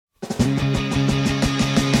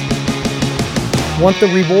Want the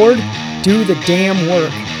reward? Do the damn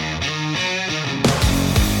work.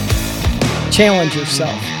 Challenge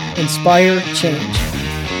yourself. Inspire change.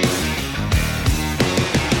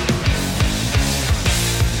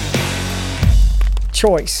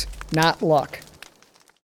 Choice, not luck.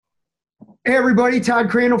 Hey everybody,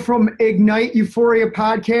 Todd Crandall from Ignite Euphoria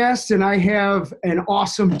Podcast, and I have an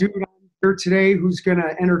awesome dude on here today who's going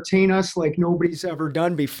to entertain us like nobody's ever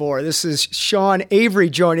done before. This is Sean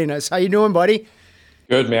Avery joining us. How you doing, buddy?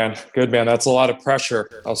 Good, man. Good, man. That's a lot of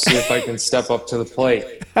pressure. I'll see if I can step up to the plate.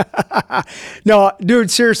 No,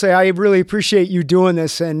 dude, seriously, I really appreciate you doing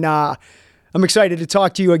this, and I'm excited to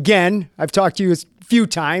talk to you again. I've talked to you a few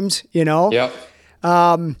times, you know. Yep.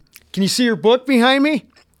 Can you see your book behind me?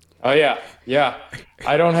 Oh yeah, yeah.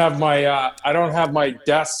 I don't have my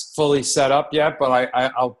desk fully set up yet, but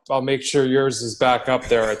I'll make sure yours is back up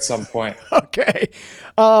there at some point. Okay.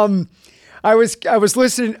 I was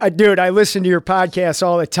listening, dude. I listen to your podcast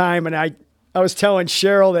all the time, and I was telling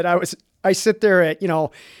Cheryl that I sit there at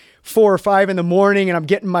 4 or 5 in the morning, and I'm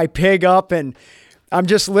getting my pig up, and I'm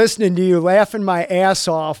just listening to you, laughing my ass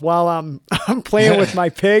off while I'm playing with my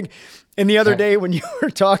pig. And the other day when you were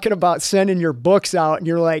talking about sending your books out, and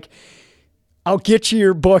you're like, "I'll get you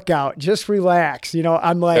your book out. Just relax."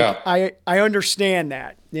 I'm like, yeah. I understand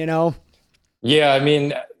that. Yeah, I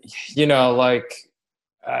mean,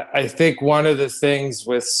 I think one of the things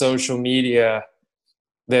with social media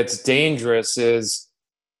that's dangerous is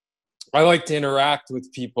I like to interact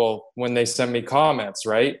with people when they send me comments,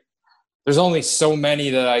 right? There's only so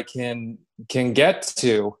many that I can get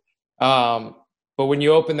to. But when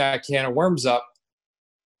you open that can of worms up,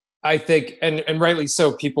 I think, and rightly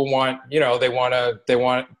so, people want, they want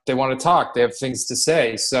to talk. They have things to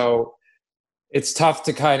say. So it's tough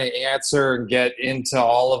to kind of answer and get into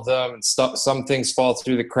all of them, and some things fall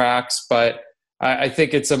through the cracks, but I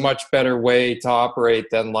think it's a much better way to operate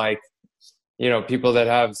than people that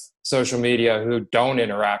have social media who don't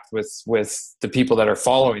interact with the people that are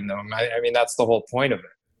following them. I mean, that's the whole point of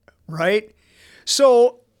it. Right.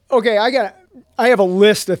 So, okay, I have a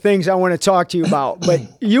list of things I want to talk to you about, but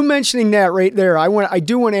you mentioning that right there, I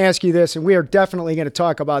do want to ask you this, and we are definitely going to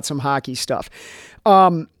talk about some hockey stuff.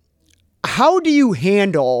 How do you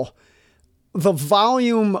handle the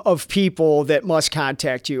volume of people that must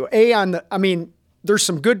contact you? There's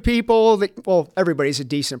some good people everybody's a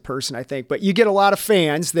decent person, I think, but you get a lot of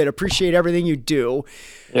fans that appreciate everything you do.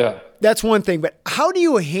 Yeah. That's one thing, but how do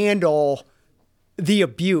you handle the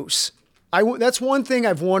abuse? That's one thing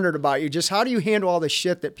I've wondered about you. Just how do you handle all the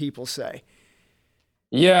shit that people say?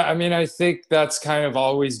 Yeah, I mean, I think that's kind of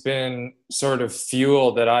always been sort of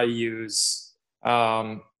fuel that I use.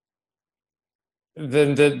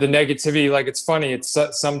 The negativity, like, it's funny. It's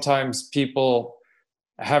sometimes people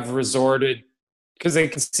have resorted because they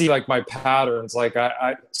can see like my patterns. Like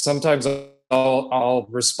I sometimes I'll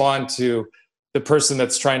respond to the person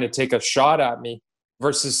that's trying to take a shot at me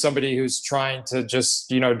versus somebody who's trying to just,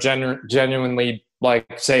 genuinely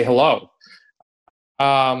like say hello.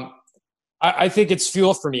 I think it's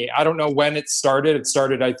fuel for me. I don't know when it started. It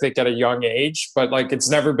started, I think, at a young age, but like, it's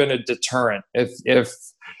never been a deterrent. If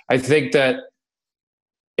I think that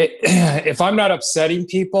if I'm not upsetting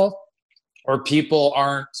people, or people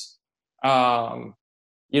aren't,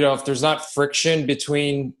 if there's not friction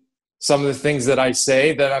between some of the things that I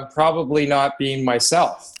say, then I'm probably not being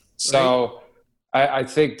myself. So right. I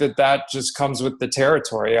think that just comes with the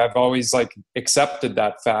territory. I've always accepted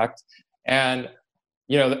that fact. And,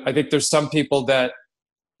 I think there's some people that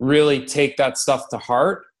really take that stuff to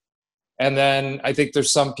heart. And then I think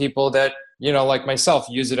there's some people that, like myself,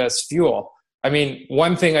 use it as fuel. I mean,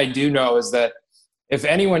 one thing I do know is that if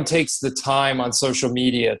anyone takes the time on social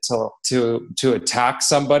media to attack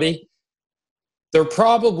somebody, they're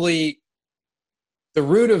probably, the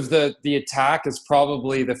root of the attack is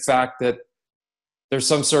probably the fact that there's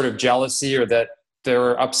some sort of jealousy, or that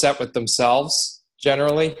they're upset with themselves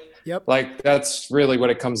generally. Yep. Like, that's really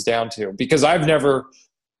what it comes down to. Because I've never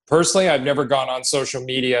gone on social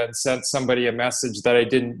media and sent somebody a message that I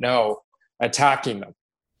didn't know attacking them,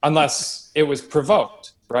 unless it was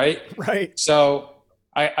provoked, right? Right. So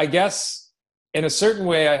I guess in a certain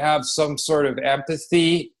way I have some sort of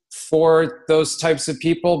empathy for those types of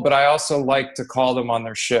people, but I also like to call them on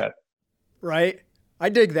their shit. Right. I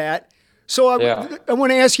dig that. So I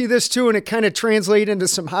want to ask you this too, and it kind of translates into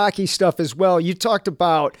some hockey stuff as well. You talked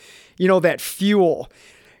about, that fuel,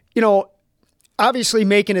 obviously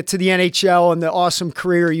making it to the NHL and the awesome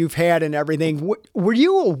career you've had and everything. Were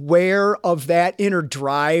you aware of that inner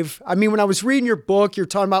drive? I mean, when I was reading your book, you're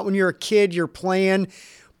talking about when you're a kid, you're playing,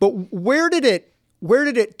 but where did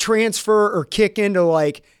it transfer or kick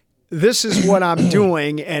into this is what I'm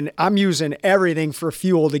doing, and I'm using everything for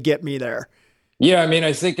fuel to get me there. Yeah, I mean,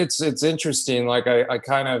 I think it's interesting. Like I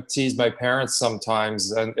kind of tease my parents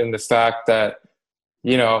sometimes in the fact that,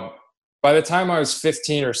 you know, by the time I was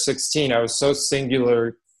 15 or 16, I was so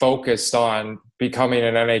singular focused on becoming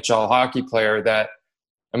an NHL hockey player that,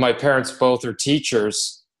 and my parents both are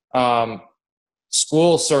teachers,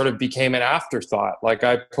 school sort of became an afterthought. Like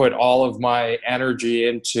I put all of my energy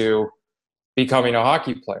into becoming a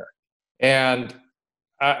hockey player. And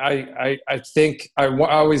I think I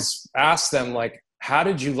always ask them, like, how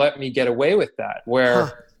did you let me get away with that?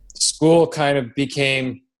 Where school kind of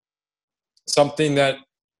became something that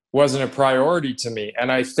wasn't a priority to me.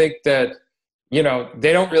 And I think that, you know,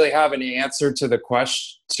 they don't really have any answer to the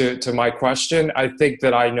question, to my question. I think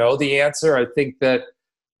that I know the answer. I think that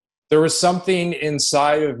there was something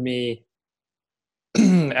inside of me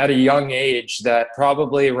at a young age, that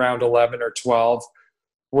probably around 11 or 12,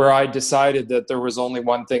 where I decided that there was only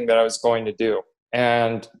one thing that I was going to do.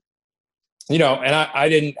 And, you know, and I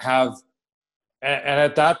didn't have, and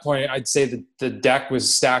at that point, I'd say that the deck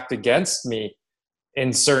was stacked against me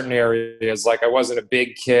in certain areas. Like I wasn't a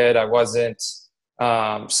big kid. I wasn't,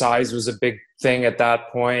 size was a big thing at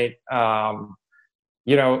that point.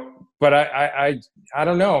 You know, but I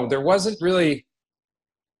don't know. There wasn't really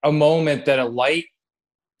a moment that a light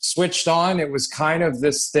switched on. It was kind of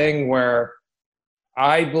this thing where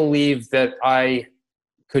I believed that I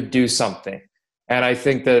could do something. And I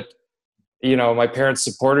think that, you know, my parents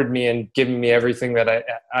supported me in giving me everything that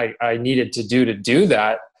I needed to do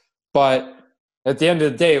that. But at the end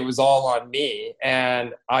of the day, it was all on me.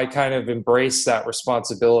 And I kind of embraced that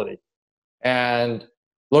responsibility. And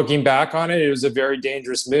looking back on it, it was a very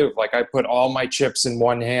dangerous move. Like I put all my chips in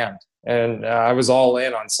one hand and I was all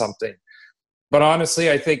in on something. But honestly,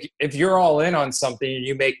 I think if you're all in on something and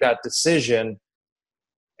you make that decision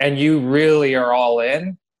and you really are all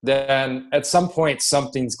in, then at some point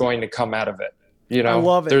something's going to come out of it. You know, I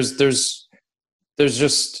love it. There's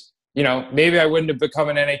just, you know, maybe I wouldn't have become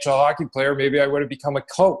an NHL hockey player. Maybe I would have become a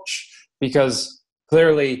coach, because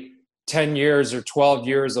clearly 10 years or 12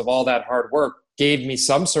 years of all that hard work gave me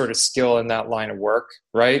some sort of skill in that line of work.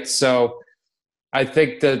 Right. So I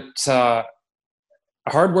think that,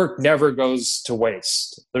 hard work never goes to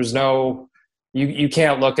waste. There's no, you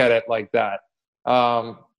can't look at it like that.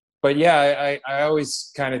 But yeah, I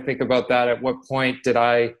always kind of think about that. At what point did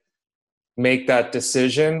I make that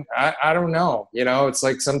decision? I don't know. You know, it's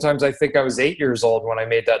like sometimes I think I was 8 years old when I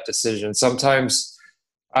made that decision. Sometimes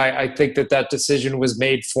I think that decision was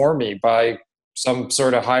made for me by some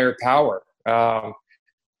sort of higher power.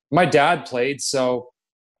 My dad played, so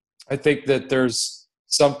I think that there's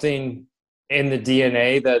something in the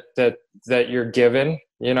DNA that you're given,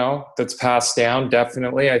 you know, that's passed down.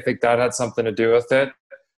 Definitely. I think that had something to do with it.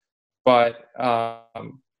 But,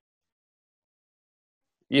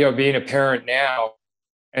 you know, being a parent now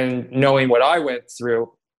and knowing what I went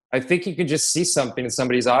through, I think you can just see something in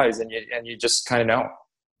somebody's eyes and you just kind of know.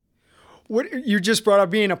 What you just brought up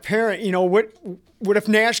being a parent, you know, what if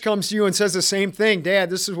Nash comes to you and says the same thing? Dad,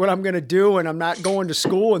 this is what I'm going to do, and I'm not going to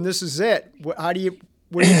school, and this is it. What do you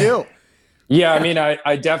do? Yeah, I mean,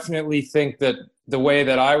 I definitely think that the way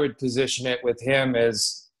that I would position it with him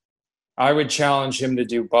is I would challenge him to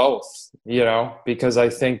do both, you know, because I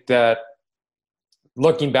think that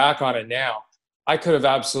looking back on it now, I could have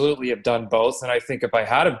absolutely have done both. And I think if I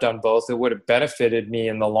had have done both, it would have benefited me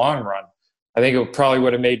in the long run. I think it probably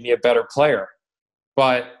would have made me a better player.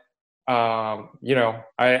 But, you know,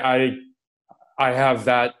 I have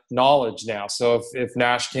that knowledge now. So if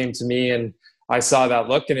Nash came to me and I saw that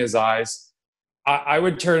look in his eyes, I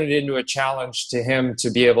would turn it into a challenge to him to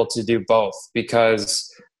be able to do both,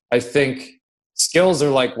 because I think skills are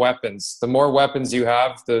like weapons. The more weapons you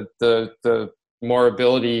have, the more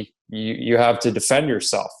ability you have to defend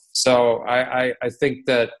yourself. So I think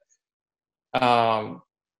that,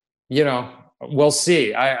 you know, we'll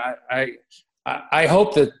see. I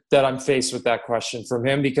hope that I'm faced with that question from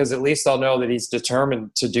him, because at least I'll know that he's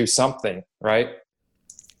determined to do something, right?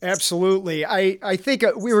 Absolutely. I think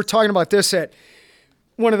we were talking about this at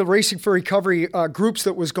one of the Racing for Recovery groups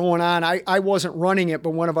that was going on. I wasn't running it,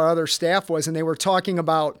 but one of our other staff was, and they were talking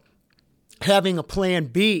about having a plan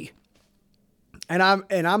B. And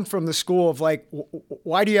I'm from the school of like,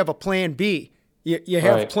 why do you have a plan B? You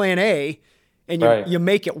have plan A, and you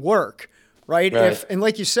make it work, right? And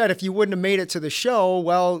like you said, if you wouldn't have made it to the show,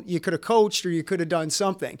 well, you could have coached or you could have done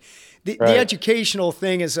something. The educational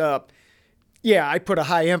thing is yeah, I put a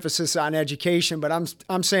high emphasis on education, but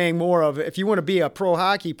I'm saying more of, if you want to be a pro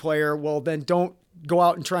hockey player, well, then don't go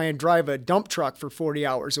out and try and drive a dump truck for 40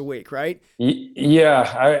 hours a week, right?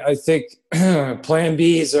 Yeah, I think Plan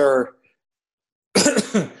Bs are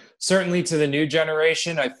certainly to the new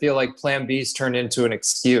generation. I feel like Plan Bs turned into an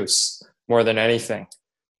excuse more than anything.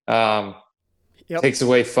 Takes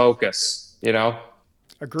away focus, you know?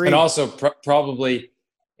 Agreed. And also probably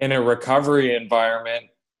in a recovery environment,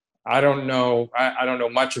 I don't know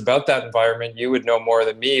much about that environment. You would know more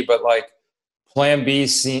than me, but like Plan B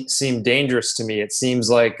seem dangerous to me. It seems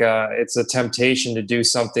like it's a temptation to do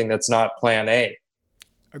something that's not Plan A.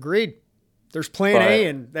 Agreed. There's Plan A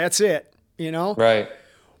and that's it, you know? Right.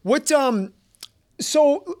 What, I'm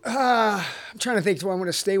trying to think, do I want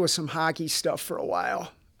to stay with some hockey stuff for a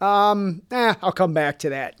while? I'll come back to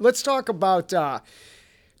that. Let's talk about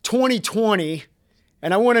 2020.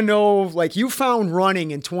 And I want to know, like, you found running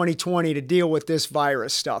in 2020 to deal with this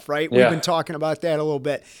virus stuff, right? Yeah. We've been talking about that a little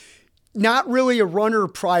bit. Not really a runner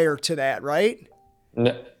prior to that, right?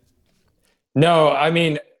 No, I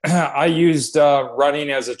mean, I used running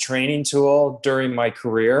as a training tool during my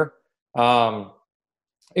career.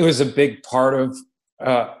 It was a big part of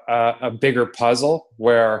a bigger puzzle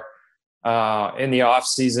where in the off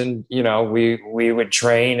season, you know, we would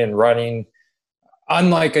train, and running,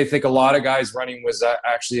 unlike I think a lot of guys, running was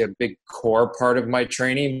actually a big core part of my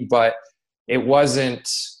training, but it wasn't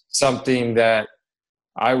something that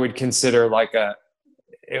I would consider like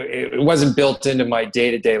it wasn't built into my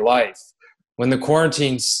day-to-day life. When the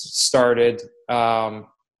quarantine started,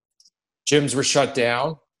 gyms were shut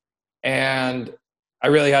down and I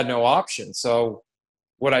really had no option. So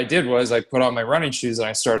what I did was I put on my running shoes and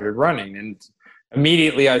I started running, and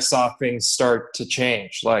immediately I saw things start to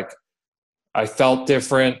change. Like I felt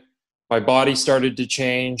different. My body started to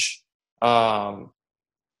change.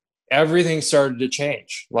 Everything started to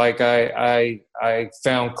change. Like I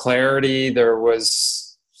found clarity. There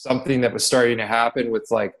was something that was starting to happen with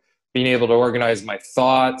like being able to organize my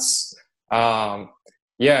thoughts.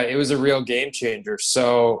 Yeah, it was a real game changer.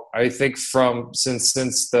 So I think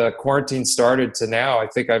since the quarantine started to now, I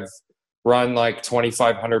think I've run like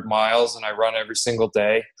 2,500 miles, and I run every single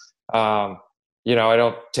day. You know, I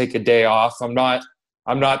don't take a day off. I'm not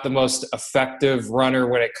the most effective runner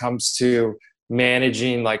when it comes to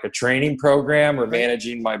managing like a training program or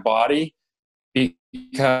managing my body,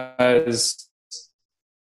 because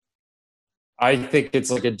I think it's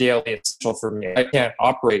like a daily essential for me. I can't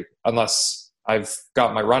operate unless I've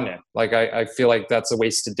got my run in. Like I feel like that's a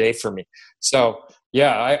wasted day for me. So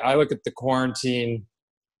yeah, I look at the quarantine.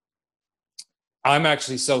 I'm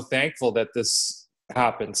actually so thankful that this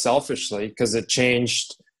happened selfishly, because it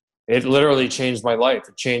literally changed my life.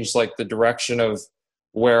 It changed like the direction of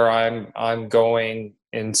where I'm going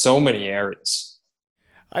in so many areas.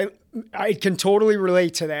 I can totally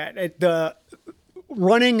relate to that. The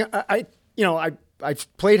running,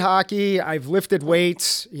 I've played hockey, I've lifted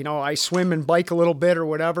weights, you know, I swim and bike a little bit or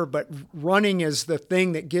whatever, but running is the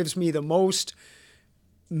thing that gives me the most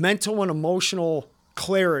mental and emotional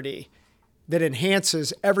clarity that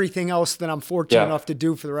enhances everything else that I'm fortunate enough to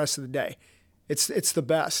do for the rest of the day. It's the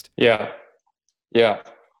best. Yeah. Yeah,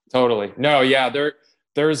 totally. No, yeah.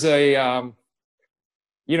 There's a,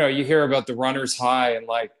 you know, you hear about the runner's high, and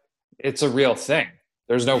like, it's a real thing.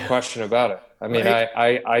 There's no question about it. I mean,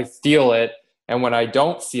 I feel it. And when I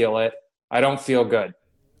don't feel it, I don't feel good.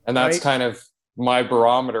 And that's kind of my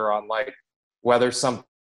barometer on like whether something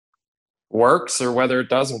works or whether it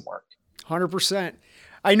doesn't work. 100%.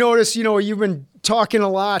 I notice, you know, you've been talking a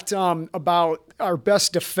lot about our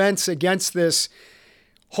best defense against this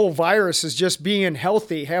whole virus is just being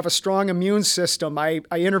healthy, have a strong immune system. I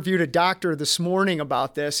interviewed a doctor this morning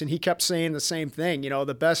about this, and he kept saying the same thing. You know,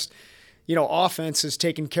 the best, you know, offense is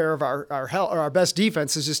taking care of our health, or our best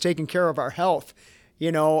defense is just taking care of our health.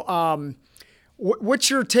 You know,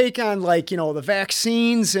 what's your take on, like, you know, the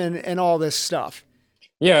vaccines and all this stuff?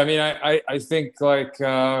 Yeah, I mean, I think like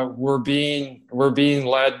we're being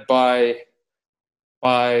led by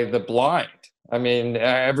the blind. I mean,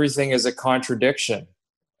 everything is a contradiction,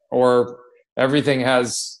 or everything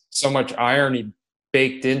has so much irony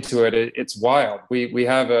baked into it. It's wild. We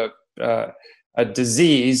have a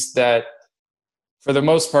disease that, for the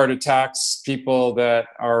most part, attacks people that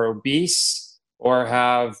are obese or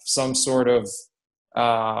have some sort of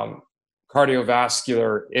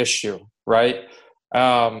cardiovascular issue, right?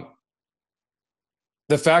 The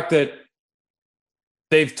fact that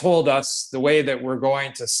they've told us the way that we're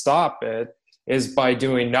going to stop it is by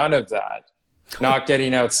doing none of that, not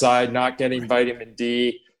getting outside, not getting vitamin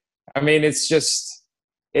D. I mean, it's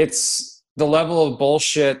the level of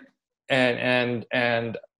bullshit, and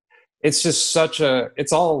it's just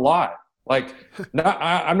it's all a lie. Like,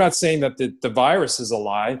 I'm not saying that the virus is a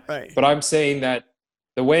lie, Right. but I'm saying that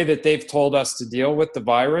the way that they've told us to deal with the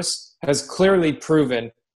virus has clearly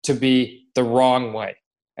proven to be the wrong way.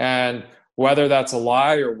 And whether that's a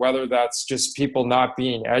lie or whether that's just people not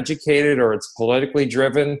being educated or it's politically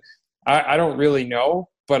driven, I don't really know.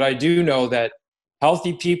 But I do know that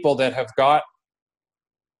healthy people that have got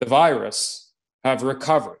the virus have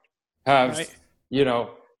recovered, have, Right.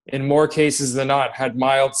 In more cases than not, had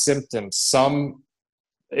mild symptoms. Some,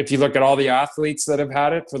 if you look at all the athletes that have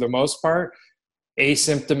had it, for the most part,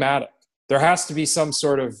 asymptomatic. There has to be some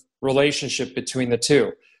sort of relationship between the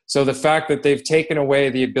two. So the fact that they've taken away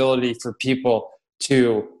the ability for people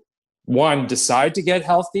to, one, decide to get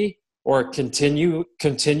healthy or continue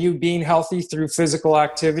being healthy through physical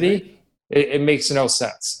activity, it makes no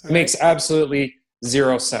sense. It makes absolutely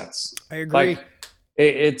zero sense. I agree. Like,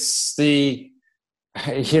 it's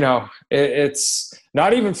it's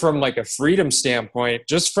not even from like a freedom standpoint,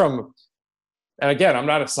 just from, and again, I'm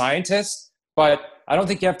not a scientist, but I don't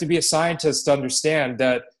think you have to be a scientist to understand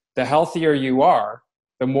that the healthier you are,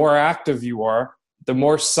 the more active you are, the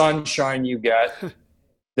more sunshine you get,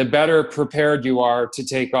 the better prepared you are to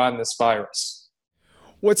take on this virus.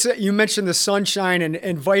 What's that? You mentioned the sunshine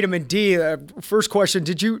and vitamin D. First question,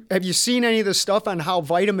 have you seen any of the stuff on how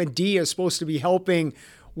vitamin D is supposed to be helping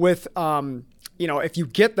with, if you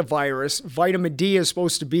get the virus, vitamin D is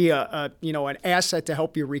supposed to be an asset to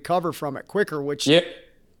help you recover from it quicker, which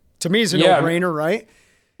to me is a no-brainer, right?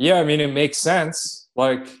 Yeah, I mean, it makes sense.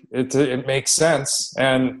 Like, it makes sense.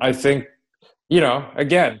 And I think,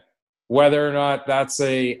 again, whether or not that's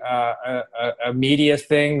a media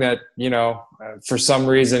thing that, for some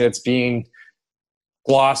reason it's being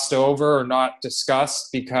glossed over or not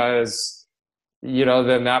discussed because,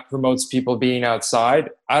 then that promotes people being outside.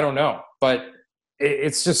 I don't know. But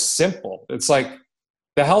it's just simple. It's like,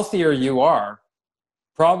 the healthier you are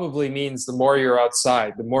probably means the more you're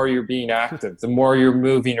outside, the more you're being active, the more you're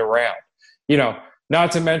moving around.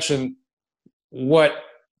 Not to mention what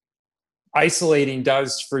isolating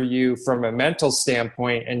does for you from a mental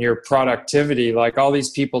standpoint and your productivity. Like, all these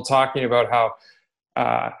people talking about how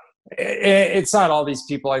it's not all these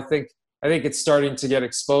people. I think it's starting to get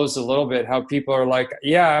exposed a little bit, how people are like,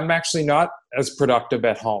 yeah, I'm actually not as productive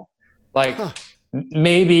at home. Like,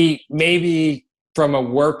 maybe from a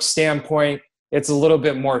work standpoint, it's a little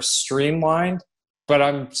bit more streamlined, but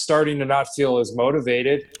I'm starting to not feel as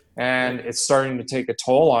motivated, and it's starting to take a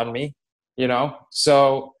toll on me,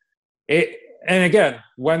 So and again,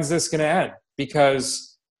 when's this going to end?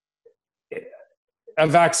 Because a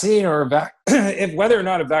vaccine whether or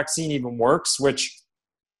not a vaccine even works, which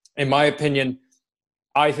in my opinion,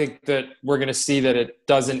 I think that we're going to see that it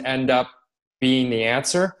doesn't end up being the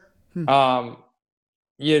answer.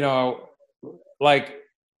 Like,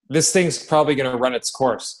 this thing's probably going to run its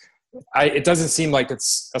course. It doesn't seem like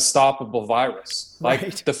it's a stoppable virus,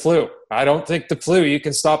 like the flu. I don't think the flu, you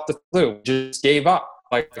can stop the flu. Just gave up.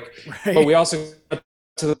 But we also got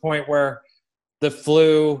to the point where the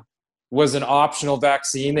flu was an optional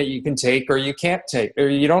vaccine that you can take or you can't take or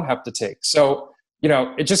you don't have to take. So,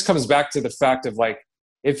 it just comes back to the fact of, like,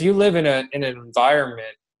 if you live in an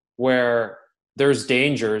environment where there's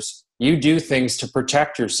dangers, you do things to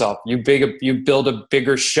protect yourself. You build a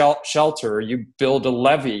bigger shelter, you build a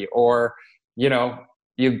levee, or,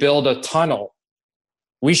 you build a tunnel.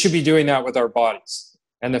 We should be doing that with our bodies.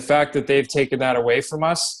 And the fact that they've taken that away from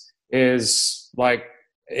us is like,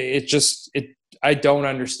 I don't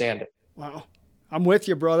understand it. Wow. I'm with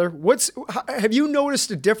you, brother. Have you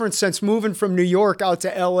noticed a difference since moving from New York out to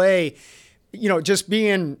LA, just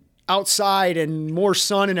being outside and more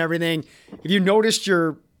sun and everything? Have you noticed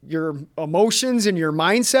your emotions and your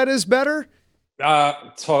mindset is better?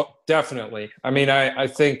 Definitely. I mean, I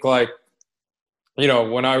think, like,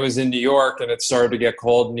 when I was in New York and it started to get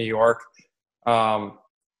cold in New York,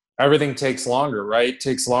 everything takes longer, right? It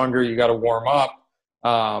takes longer. You got to warm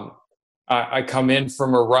up. I come in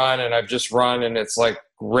from a run and I've just run and it's like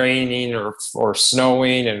raining or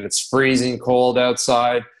snowing and it's freezing cold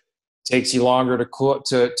outside. It takes you longer to cool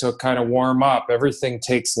to kind of warm up. Everything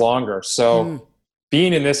takes longer. So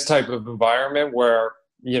being in this type of environment where,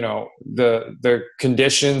 the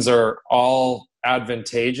conditions are all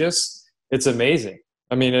advantageous, it's amazing.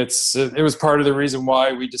 I mean, it was part of the reason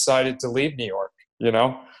why we decided to leave New York,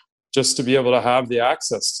 just to be able to have the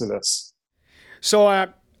access to this. So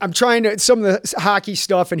I'm trying to, some of the hockey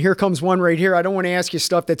stuff, and here comes one right here. I don't want to ask you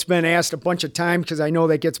stuff that's been asked a bunch of times because I know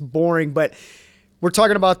that gets boring, but we're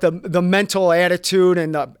talking about the mental attitude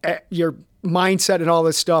and your mindset and all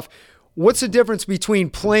this stuff. What's the difference between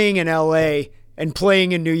playing in LA and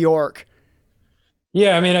playing in New York?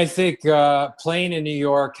 Yeah, I mean, I think playing in New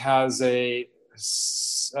York has a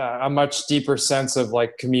much deeper sense of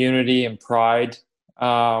like community and pride.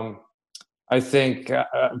 Um, I think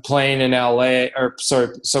playing in LA, or sorry,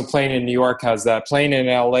 so playing in New York has that. Playing in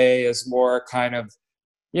LA is more kind of,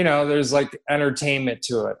 there's like entertainment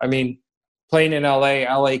to it. I mean, playing in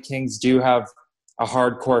LA Kings do have a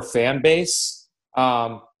hardcore fan base.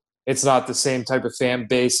 It's not the same type of fan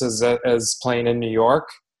base as playing in New York.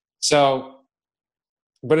 So,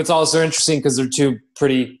 but it's also interesting because they're two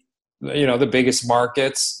pretty, the biggest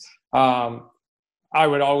markets. I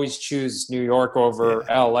would always choose New York over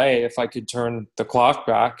LA if I could turn the clock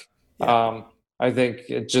back. Yeah. I think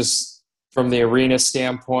it just from the arena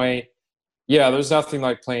standpoint, yeah, there's nothing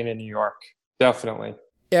like playing in New York. Definitely.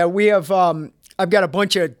 Yeah, we have. I've got a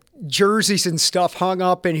bunch of jerseys and stuff hung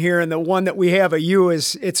up in here, and the one that we have of you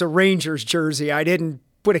it's a Rangers jersey. I didn't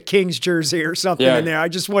put a Kings jersey or something in there. I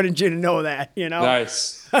just wanted you to know that.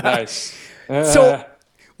 Nice. So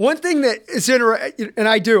one thing that is interesting, and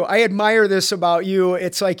I admire this about you.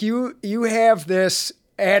 It's like you have this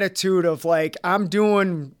attitude of like, I'm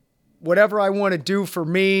doing whatever I want to do for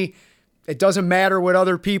me. It doesn't matter what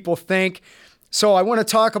other people think. So I want to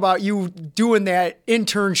talk about you doing that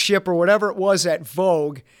internship or whatever it was at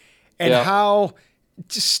Vogue and how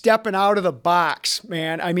just stepping out of the box,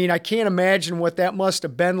 man. I mean, I can't imagine what that must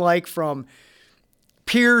have been like from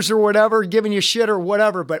peers or whatever, giving you shit or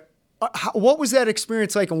whatever. But what was that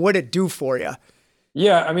experience like and what did it do for you?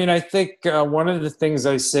 Yeah, I mean, I think one of the things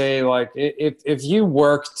I say, like, if you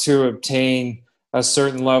work to obtain a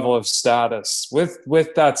certain level of status,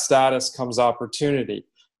 with that status comes opportunity.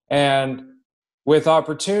 And with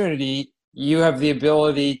opportunity, you have the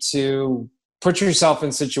ability to put yourself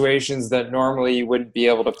in situations that normally you wouldn't be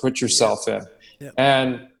able to put yourself in. Yep.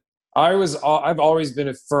 And I've always been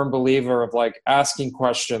a firm believer of like asking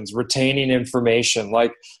questions, retaining information.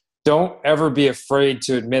 Like, don't ever be afraid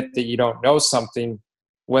to admit that you don't know something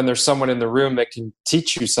when there's someone in the room that can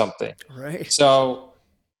teach you something. Right. So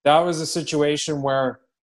that was a situation where a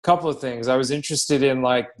couple of things. I was interested in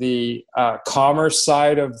like the commerce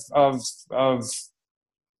side of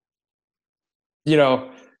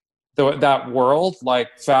that world,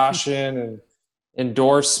 like fashion and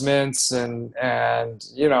endorsements and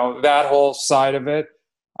that whole side of it.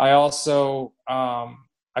 I also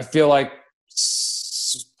I feel like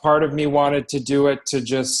part of me wanted to do it to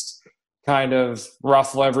just kind of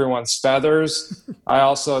ruffle everyone's feathers. I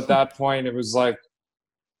also at that point it was like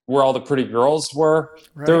where all the pretty girls were.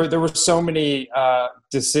 Right. There were so many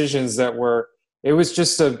decisions that were. It was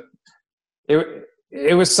just it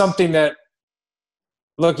was something that,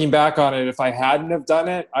 looking back on it, if I hadn't have done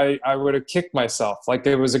it, I would have kicked myself. Like,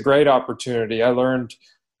 it was a great opportunity. I learned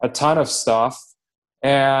a ton of stuff,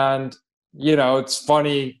 and it's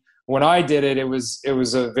funny. When I did it, it was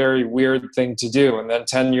a very weird thing to do. And then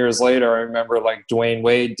 10 years later, I remember like Dwayne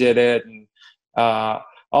Wade did it, and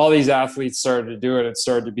all these athletes started to do it. It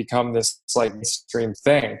started to become this like mainstream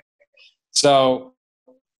thing. So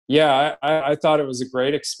yeah, I thought it was a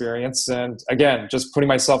great experience. And again, just putting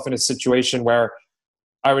myself in a situation where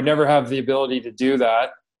I would never have the ability to do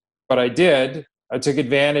that, but I did. I took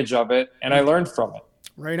advantage of it, and I learned from it.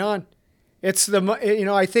 Right on. It's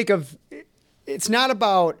I think of, it's not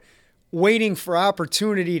about waiting for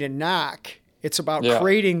opportunity to knock. It's about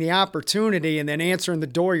creating the opportunity and then answering the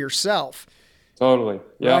door yourself. Totally.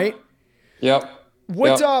 Yep. Right? Yep.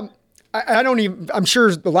 I'm sure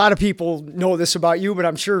a lot of people know this about you, but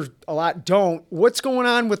I'm sure a lot don't. What's going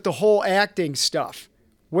on with the whole acting stuff?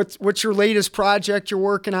 What's your latest project you're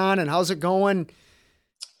working on, and how's it going?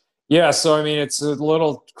 Yeah, so I mean, it's a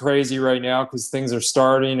little crazy right now because things are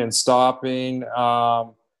starting and stopping.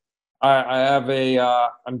 I'm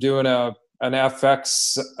doing an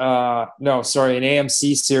AMC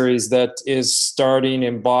series that is starting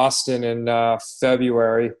in Boston in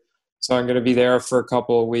February. So I'm going to be there for a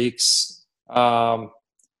couple of weeks.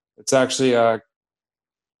 It's actually a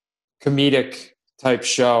comedic type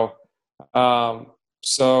show.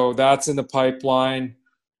 So that's in the pipeline.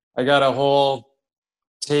 I got a whole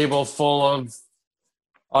table full of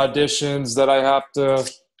auditions that I have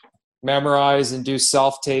to memorize and do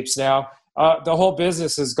self-tapes now. The whole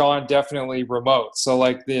business has gone definitely remote. So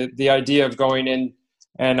like the idea of going in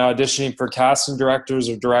and auditioning for casting directors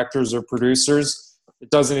or producers, it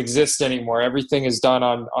doesn't exist anymore. Everything is done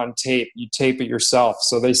on tape. You tape it yourself.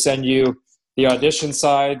 So they send you the audition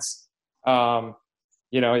sides.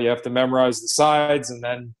 You have to memorize the sides, and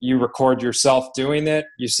then you record yourself doing it.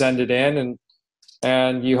 You send it in,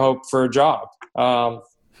 and you hope for a job.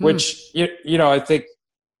 Which I think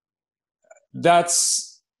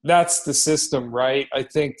that's the system, right? I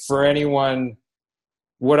think for anyone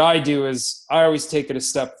what I do is I always take it a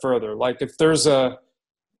step further. Like if there's a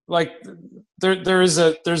there's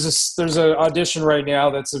a audition right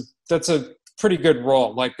now that's a pretty good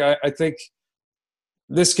role. Like I think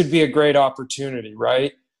this could be a great opportunity,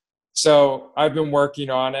 right? So I've been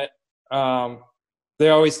working on it. They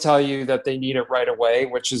always tell you that they need it right away,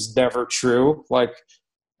 which is never true. Like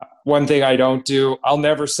one thing I don't do, I'll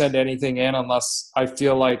never send anything in unless I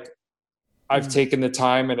feel like I've taken the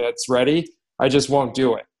time and it's ready. I just won't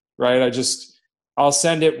do it, right? I'll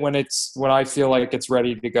send it when I feel like it's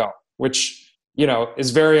ready to go, which,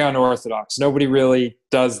 is very unorthodox. Nobody really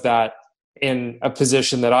does that in a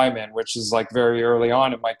position that I'm in, which is like very early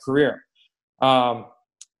on in my career. But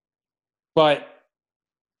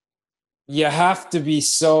you have to be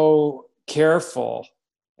so careful,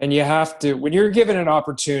 and you have to, when you're given an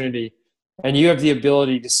opportunity and you have the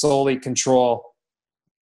ability to solely control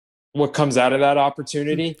what comes out of that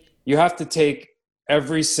opportunity, you have to take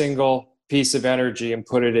every single piece of energy and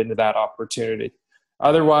put it into that opportunity.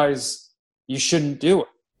 Otherwise, you shouldn't do it.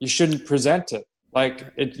 You shouldn't present it.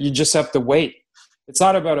 You just have to wait. It's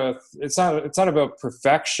not about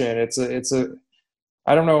perfection.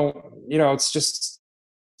 I don't know, it's just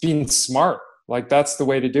being smart. Like that's the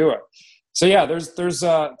way to do it. So yeah, there's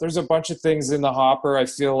a bunch of things in the hopper. I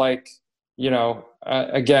feel like,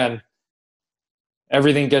 again,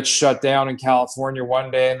 everything gets shut down in California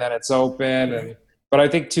one day and then it's open. But I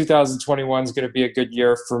think 2021 is going to be a good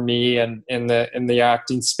year for me and in the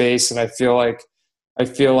acting space. And I feel like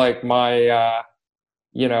my,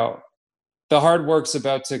 the hard work's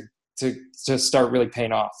about to start really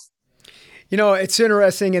paying off. It's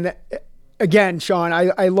interesting. And again, Sean,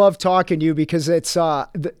 I love talking to you because it's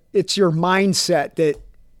your mindset that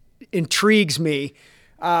intrigues me.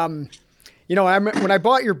 When I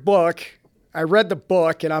bought your book, I read the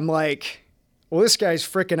book and I'm like, well, this guy's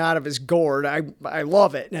freaking out of his gourd. I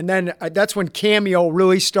love it. And then that's when Cameo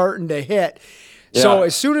really starting to hit. Yeah. So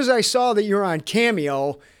as soon as I saw that you're on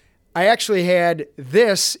Cameo, I actually had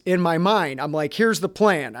this in my mind. I'm like, here's the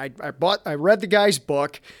plan. I read the guy's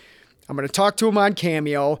book. I'm going to talk to him on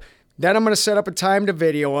Cameo. Then I'm going to set up a time to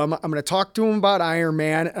video him. I'm going to talk to him about Iron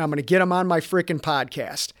Man, and I'm going to get him on my freaking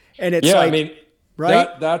podcast. And it's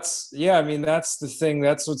right? That's the thing.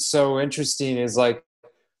 That's what's so interesting is like,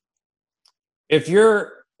 if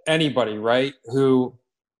you're anybody, right, who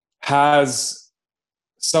has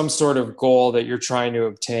some sort of goal that you're trying to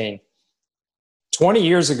obtain, 20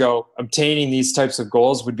 years ago, obtaining these types of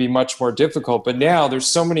goals would be much more difficult. But now there's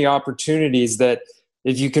so many opportunities that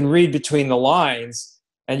if you can read between the lines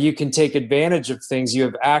and you can take advantage of things, you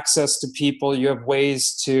have access to people, you have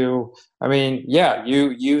ways to,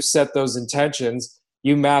 you set those intentions,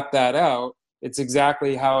 you map that out. It's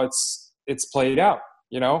exactly how it's played out,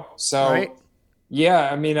 So, right.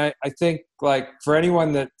 Yeah, I think like for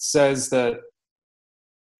anyone that says that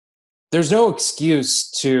there's no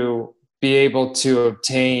excuse to be able to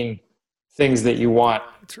obtain things that you want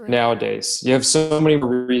nowadays. You have so many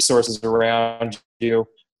resources around you.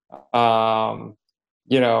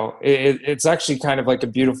 It's actually kind of like a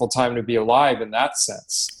beautiful time to be alive in that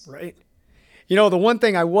sense. Right. The one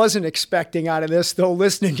thing I wasn't expecting out of this, though,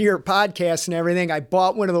 listening to your podcast and everything, I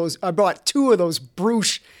bought 2 of those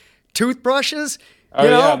Bruce toothbrushes.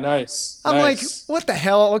 Yeah, nice. I'm like, what the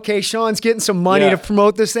hell? Okay, Sean's getting some money to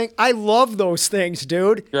promote this thing. I love those things,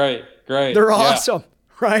 dude. Great. They're awesome,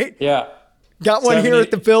 right? Yeah. Got one here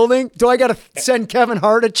at the building. Do I got to send Kevin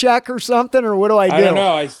Hart a check or something, or what do I do? I don't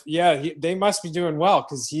know. They must be doing well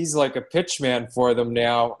because he's like a pitch man for them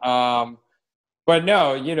now. But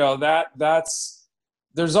no,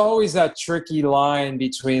 there's always that tricky line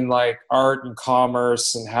between like art and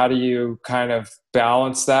commerce, and how do you kind of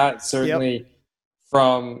balance that? Certainly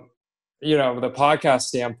from, the podcast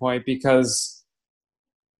standpoint, because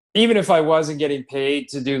even if I wasn't getting paid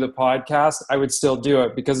to do the podcast, I would still do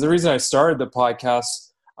it, because the reason I started the podcast,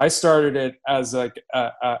 I started it as a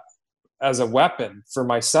weapon for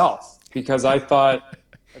myself, because I thought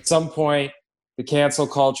at some point the cancel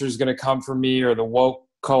culture is going to come for me, or the woke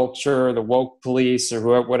culture, or the woke police,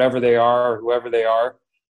 or whatever they are, or whoever they are.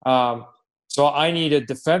 So I need a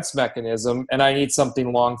defense mechanism, and I need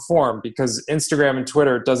something long form, because Instagram and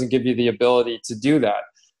Twitter doesn't give you the ability to do that.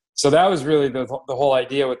 So that was really the whole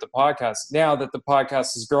idea with the podcast. Now that the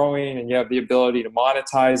podcast is growing and you have the ability to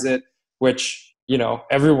monetize it, which,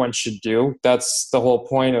 everyone should do. That's the whole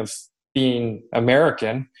point of being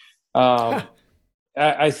American. I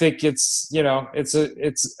think it's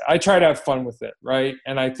I try to have fun with it. Right.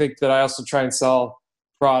 And I think that I also try and sell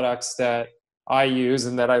products that I use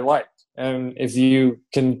and that I like. And if you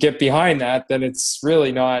can get behind that, then it's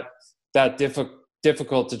really not that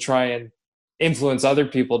difficult to try and influence other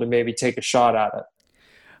people to maybe take a shot at it.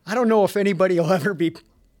 I don't know if anybody will ever be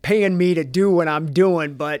paying me to do what I'm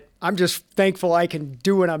doing, but I'm just thankful I can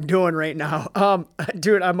do what I'm doing right now.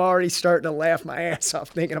 Dude, I'm already starting to laugh my ass off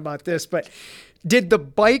thinking about this, but did the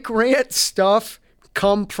bike rant stuff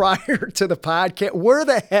come prior to the podcast? Where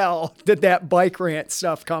the hell did that bike rant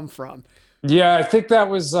stuff come from? Yeah, I think that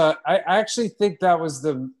was, I actually think that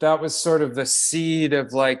was sort of the seed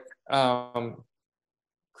of like,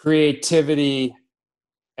 creativity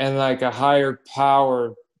and like a higher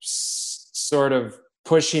power sort of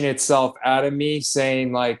pushing itself out of me,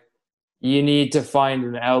 saying like, you need to find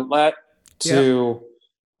an outlet to,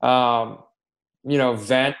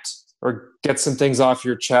 vent or get some things off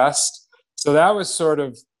your chest. So that was sort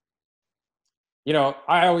of,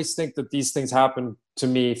 I always think that these things happen to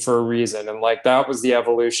me for a reason. And like, that was the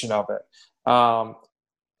evolution of it.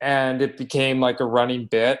 And it became like a running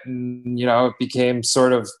bit, and, it became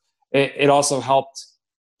sort of, it also helped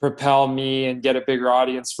propel me and get a bigger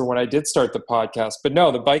audience for when I did start the podcast. But no,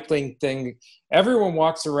 the bike lane thing, everyone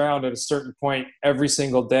walks around at a certain point every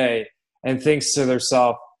single day and thinks to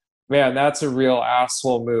themselves, man, that's a real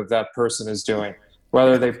asshole move that person is doing.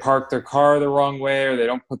 Whether they park their car the wrong way, or they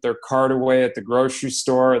don't put their cart away at the grocery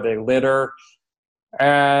store, or they litter.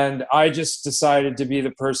 And I just decided to be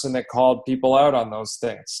the person that called people out on those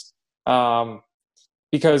things.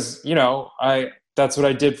 Because, that's what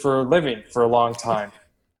I did for a living for a long time.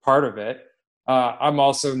 Part of it. I'm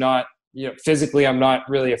also not, physically, I'm not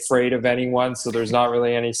really afraid of anyone. So there's not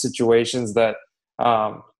really any situations that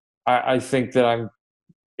I think that I'm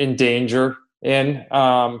in danger in.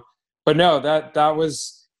 But no, that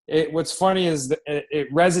was it. What's funny is that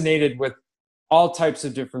it resonated with all types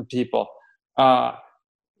of different people.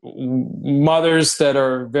 Mothers that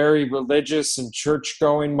are very religious and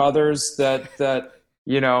church-going mothers that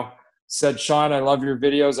said, Sean, I love your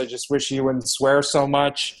videos. I just wish you wouldn't swear so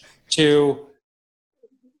much, to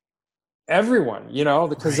everyone,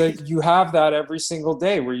 because you have that every single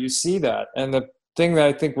day where you see that. And the thing that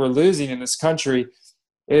I think we're losing in this country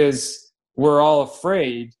is we're all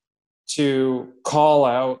afraid to call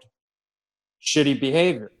out shitty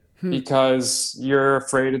behavior because you're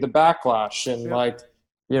afraid of the backlash. And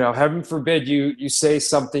heaven forbid you say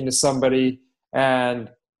something to somebody and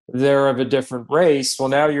they're of a different race. Well,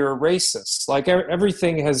 now you're a racist. Like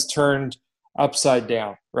everything has turned upside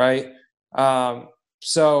down, right? But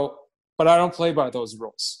I don't play by those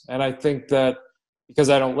rules. And I think that because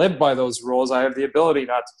I don't live by those rules, I have the ability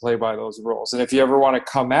not to play by those rules. And if you ever want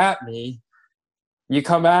to come at me, you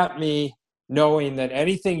come at me knowing that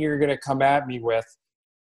anything you're going to come at me with,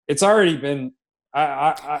 it's already been,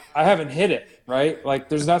 I haven't hit it, right? Like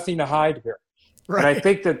there's nothing to hide here. Right. And I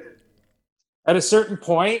think that at a certain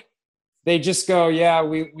point, they just go, yeah,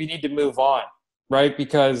 we need to move on, right?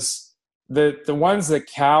 Because the ones that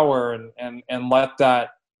cower and let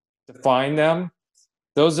that define them,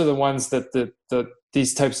 those are the ones that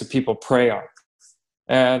these types of people prey on.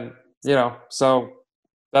 And, so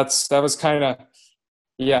that was kind of,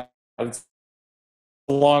 it's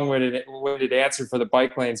a long-winded answer for the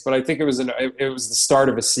bike lanes, but I think it was the start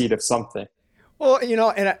of a seed of something. Well,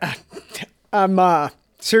 and I'm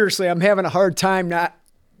seriously, I'm having a hard time not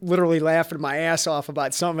literally laughing my ass off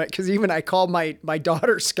about some of it, because even I called my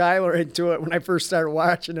daughter Skylar into it when I first started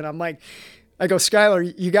watching it. I'm like, I go,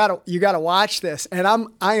 Skylar, you gotta watch this, and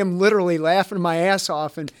I am literally laughing my ass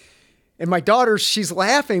off, and my daughter, she's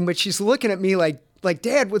laughing, but she's looking at me like,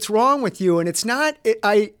 Dad, what's wrong with you? And it's not,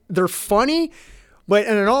 they're funny, but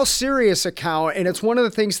in an all serious account, and it's one of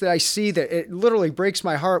the things that I see that it literally breaks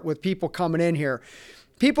my heart with people coming in here.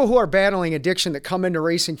 People who are battling addiction that come into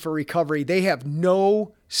racing for recovery, they have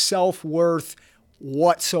no self-worth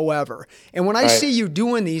whatsoever. And when I see you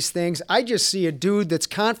doing these things, I just see a dude that's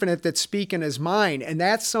confident, that's speaking his mind. And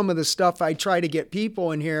that's some of the stuff I try to get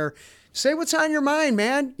people in here. Say what's on your mind,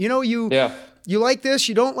 man. You like this,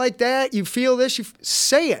 you don't like that, you feel this, you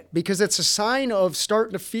say it, because it's a sign of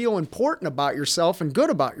starting to feel important about yourself and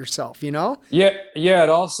good about yourself, Yeah.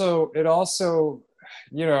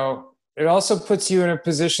 It also puts you in a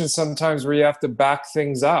position sometimes where you have to back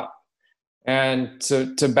things up. And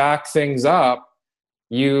to back things up,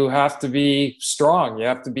 you have to be strong. You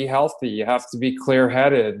have to be healthy. You have to be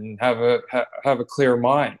clear-headed and have a clear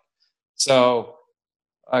mind. So,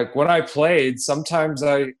 like when I played, sometimes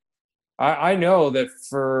I know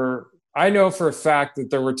for a fact that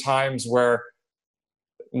there were times where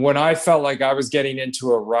when I felt like I was getting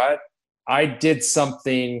into a rut, I did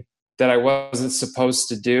something that I wasn't supposed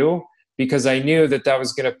to do, because I knew that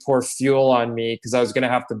was going to pour fuel on me, because I was going to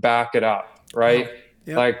have to back it up, right?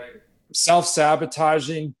 Yep. Like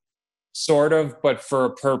self-sabotaging sort of, but for a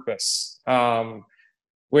purpose,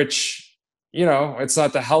 which, it's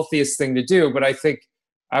not the healthiest thing to do, but I think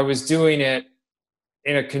I was doing it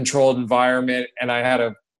in a controlled environment and I had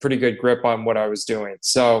a pretty good grip on what I was doing.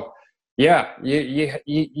 So yeah,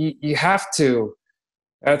 you have to.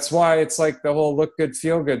 That's why it's like the whole look good,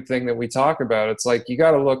 feel good thing that we talk about. It's like, you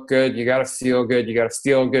got to look good, you got to feel good, you got to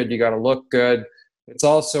feel good, you got to look good. It's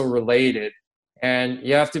also related, and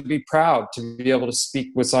you have to be proud to be able to speak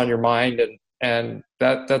what's on your mind. And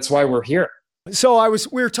that's why we're here. So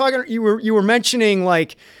we were talking, you were mentioning,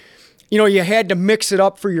 like, you had to mix it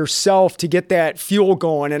up for yourself to get that fuel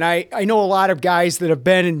going. And I know a lot of guys that have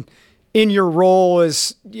been in your role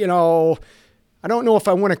as, I don't know if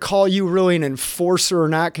I want to call you really an enforcer or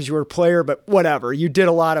not because you were a player, but whatever. You did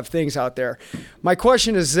a lot of things out there. My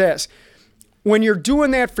question is this: when you're doing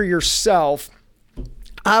that for yourself,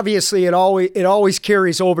 obviously it always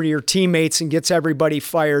carries over to your teammates and gets everybody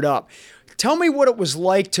fired up. Tell me what it was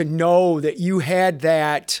like to know that you had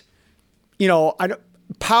that,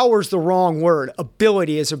 power's the wrong word.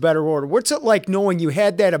 Ability is a better word. What's it like knowing you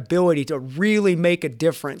had that ability to really make a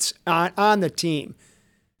difference on the team?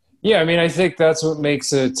 Yeah, I mean, I think that's what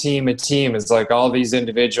makes a team is like all these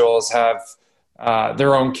individuals have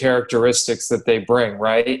their own characteristics that they bring,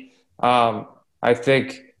 right? I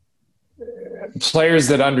think players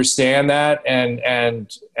that understand that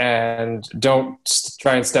and don't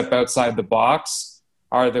try and step outside the box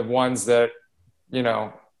are the ones that,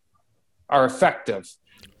 are effective.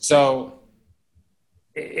 So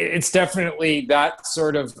it's definitely that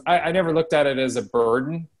sort of, I never looked at it as a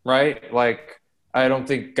burden, right? Like, I don't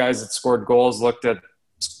think guys that scored goals looked at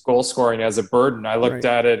goal scoring as a burden. I looked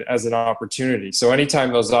at it as an opportunity. So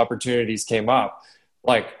anytime those opportunities came up,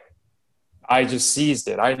 like, I just seized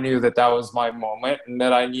it. I knew that was my moment and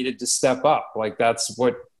that I needed to step up. Like, that's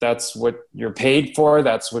what you're paid for.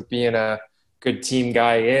 That's what being a good team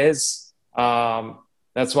guy is.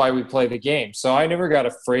 That's why we play the game. So I never got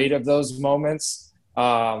afraid of those moments.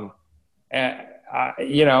 And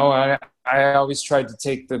I always tried to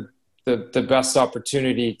take the best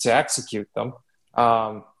opportunity to execute them.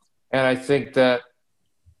 And I think that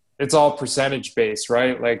it's all percentage based,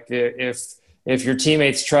 right? Like, if your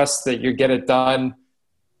teammates trust that you get it done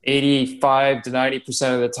 85 to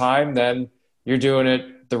 90% of the time, then you're doing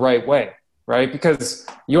it the right way, right? Because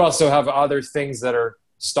you also have other things that are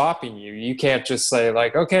stopping you. You can't just say,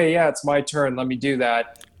 like, okay, yeah, it's my turn, let me do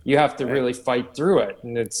that. You have to really fight through it,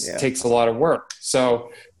 and it takes a lot of work.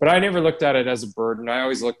 So, but I never looked at it as a burden. I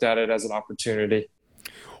always looked at it as an opportunity.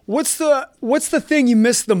 What's the thing you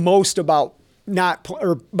miss the most about not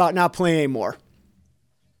playing anymore?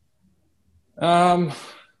 I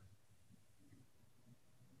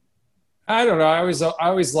don't know. I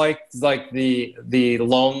always liked like the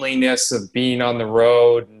loneliness of being on the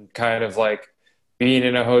road and kind of like being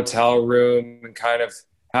in a hotel room and kind of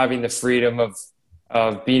having the freedom of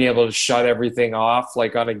being able to shut everything off,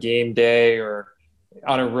 like on a game day or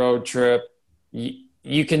on a road trip.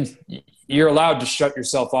 You're allowed to shut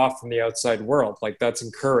yourself off from the outside world. Like, that's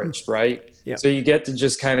encouraged, right? Yeah. So you get to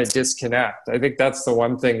just kind of disconnect. I think that's the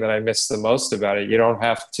one thing that I miss the most about it. You don't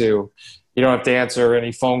have to answer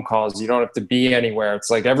any phone calls. You don't have to be anywhere. It's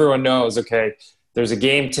like everyone knows, okay, there's a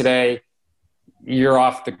game today, you're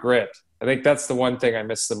off the grid. I think that's the one thing I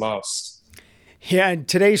miss the most. Yeah, in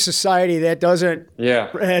today's society, that doesn't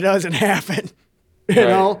happen. You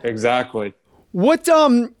know? Exactly. What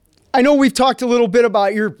I know we've talked a little bit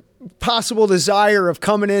about your possible desire of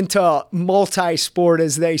coming into multi-sport,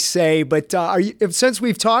 as they say, but since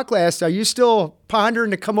we've talked last, are you still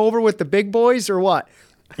pondering to come over with the big boys or what?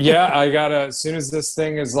 Yeah, as soon as this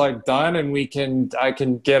thing is like done and I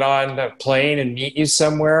can get on a plane and meet you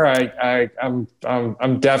somewhere. I'm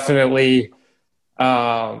definitely,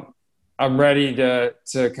 I'm ready to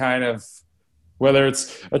kind of, whether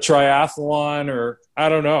it's a triathlon or I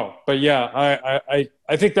don't know, but yeah,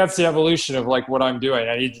 I think that's the evolution of like what I'm doing.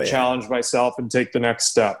 I need to challenge myself and take the next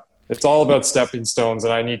step. It's all about stepping stones,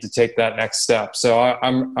 and I need to take that next step. So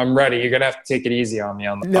I'm ready. You're gonna have to take it easy on me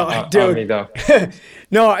on me though.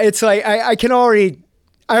 No, it's like I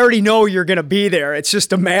already know you're gonna be there. It's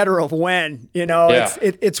just a matter of when.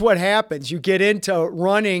 It's what happens. You get into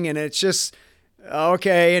running, and it's just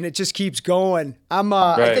okay, and it just keeps going.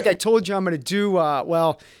 I think I told you I'm gonna do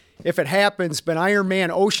if it happens, but Ironman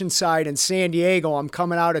Oceanside in San Diego. I'm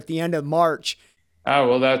coming out at the end of March. Oh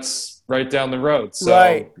well, that's right down the road. So.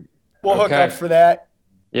 Right. We'll hook up for that.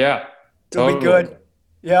 Yeah. It'll be good.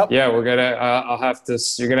 Yep. Yeah, we're going to,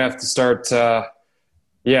 you're going to have to start, I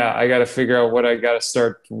got to figure out what I got to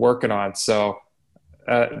start working on. So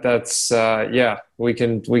that's yeah, we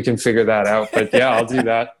can figure that out. But yeah, I'll do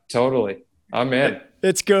that. Totally. I'm in.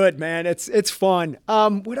 It's good, man. It's fun.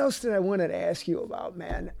 What else did I want to ask you about,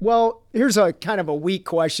 man? Well, here's a kind of a weak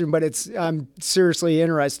question, but I'm seriously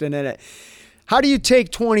interested in it. How do you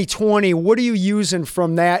take 2020? What are you using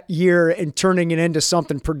from that year and turning it into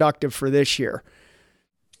something productive for this year?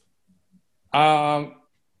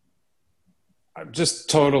 Just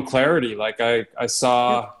total clarity. Like I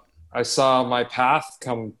saw my path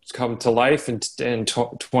come to life in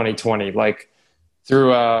 2020, like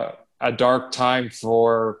through a dark time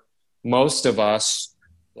for most of us.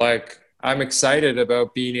 Like, I'm excited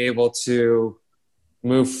about being able to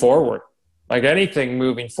move forward. Like, anything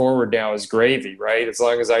moving forward now is gravy, right? As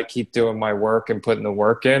long as I keep doing my work and putting the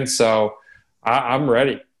work in. So I'm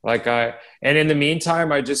ready. And in the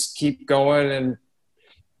meantime, I just keep going and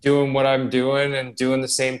doing what I'm doing and doing the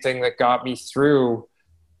same thing that got me through,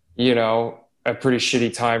 a pretty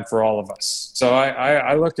shitty time for all of us. So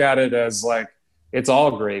I look at it as like, it's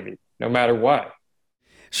all gravy, no matter what.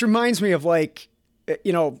 This reminds me of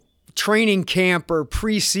training camp or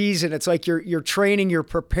preseason. It's like you're training, you're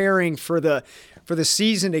preparing for the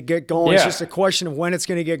season to get going. Yeah. It's just a question of when it's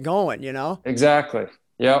going to get going, Exactly.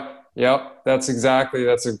 Yep. That's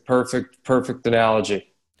a perfect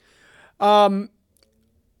analogy.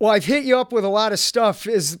 Well, I've hit you up with a lot of stuff.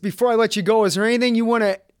 Before I let you go, is there anything you want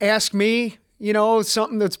to ask me?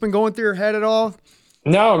 Something that's been going through your head at all?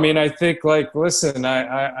 No, I mean, I think listen,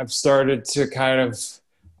 I've started to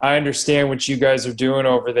I understand what you guys are doing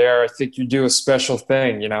over there. I think you do a special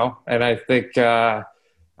thing, and I think that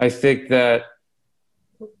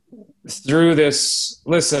through this,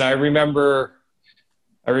 listen, I remember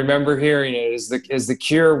hearing it, is the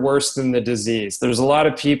cure worse than the disease? There's a lot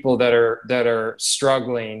of people that are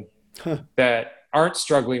struggling that aren't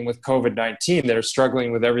struggling with COVID-19, that are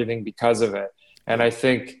struggling with everything because of it. And I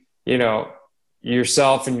think,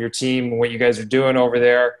 yourself and your team and what you guys are doing over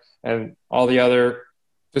there and all the other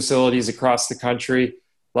facilities across the country,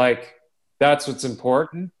 that's what's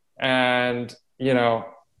important. And,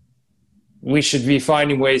 we should be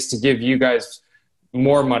finding ways to give you guys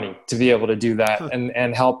more money to be able to do that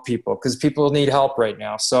and help people, because people need help right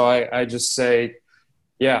now. So I just say,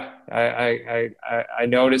 yeah, I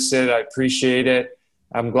notice it. I appreciate it.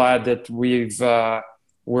 I'm glad that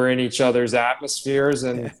we're in each other's atmospheres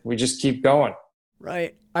and we just keep going.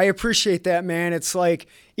 Right. I appreciate that, man. It's like,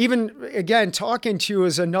 even again, talking to you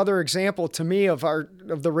is another example to me of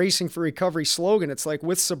the Racing for Recovery slogan. It's like,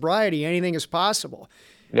 with sobriety, anything is possible.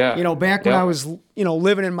 Yeah. Back when I was,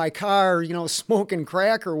 living in my car, smoking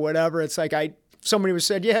crack or whatever, it's like somebody would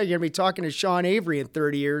said, yeah, you're going to be talking to Sean Avery in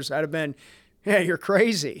 30 years. I'd have been, yeah, you're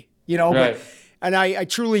crazy, Right. And I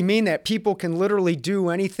truly mean that. People can literally do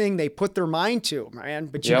anything they put their mind to, man.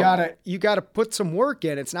 But you gotta put some work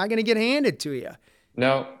in. It's not going to get handed to you.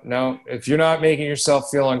 No. If you're not making yourself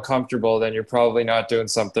feel uncomfortable, then you're probably not doing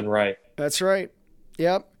something right. That's right.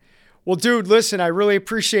 Yep. Well, dude, listen, I really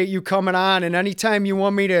appreciate you coming on. And anytime you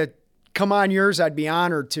want me to come on yours, I'd be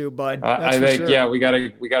honored to, bud. I think, sure. Yeah, we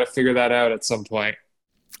gotta figure that out at some point.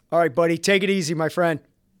 All right, buddy. Take it easy, my friend.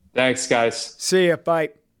 Thanks, guys. See ya. Bye.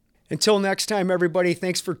 Until next time, everybody,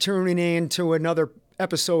 thanks for tuning in to another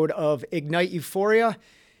episode of Ignite Euphoria.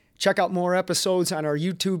 Check out more episodes on our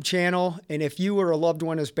YouTube channel. And if you or a loved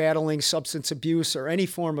one is battling substance abuse or any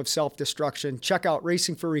form of self-destruction, check out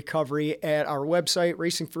Racing for Recovery at our website,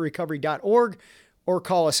 racingforrecovery.org, or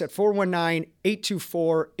call us at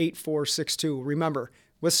 419-824-8462. Remember,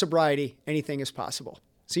 with sobriety, anything is possible.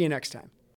 See you next time.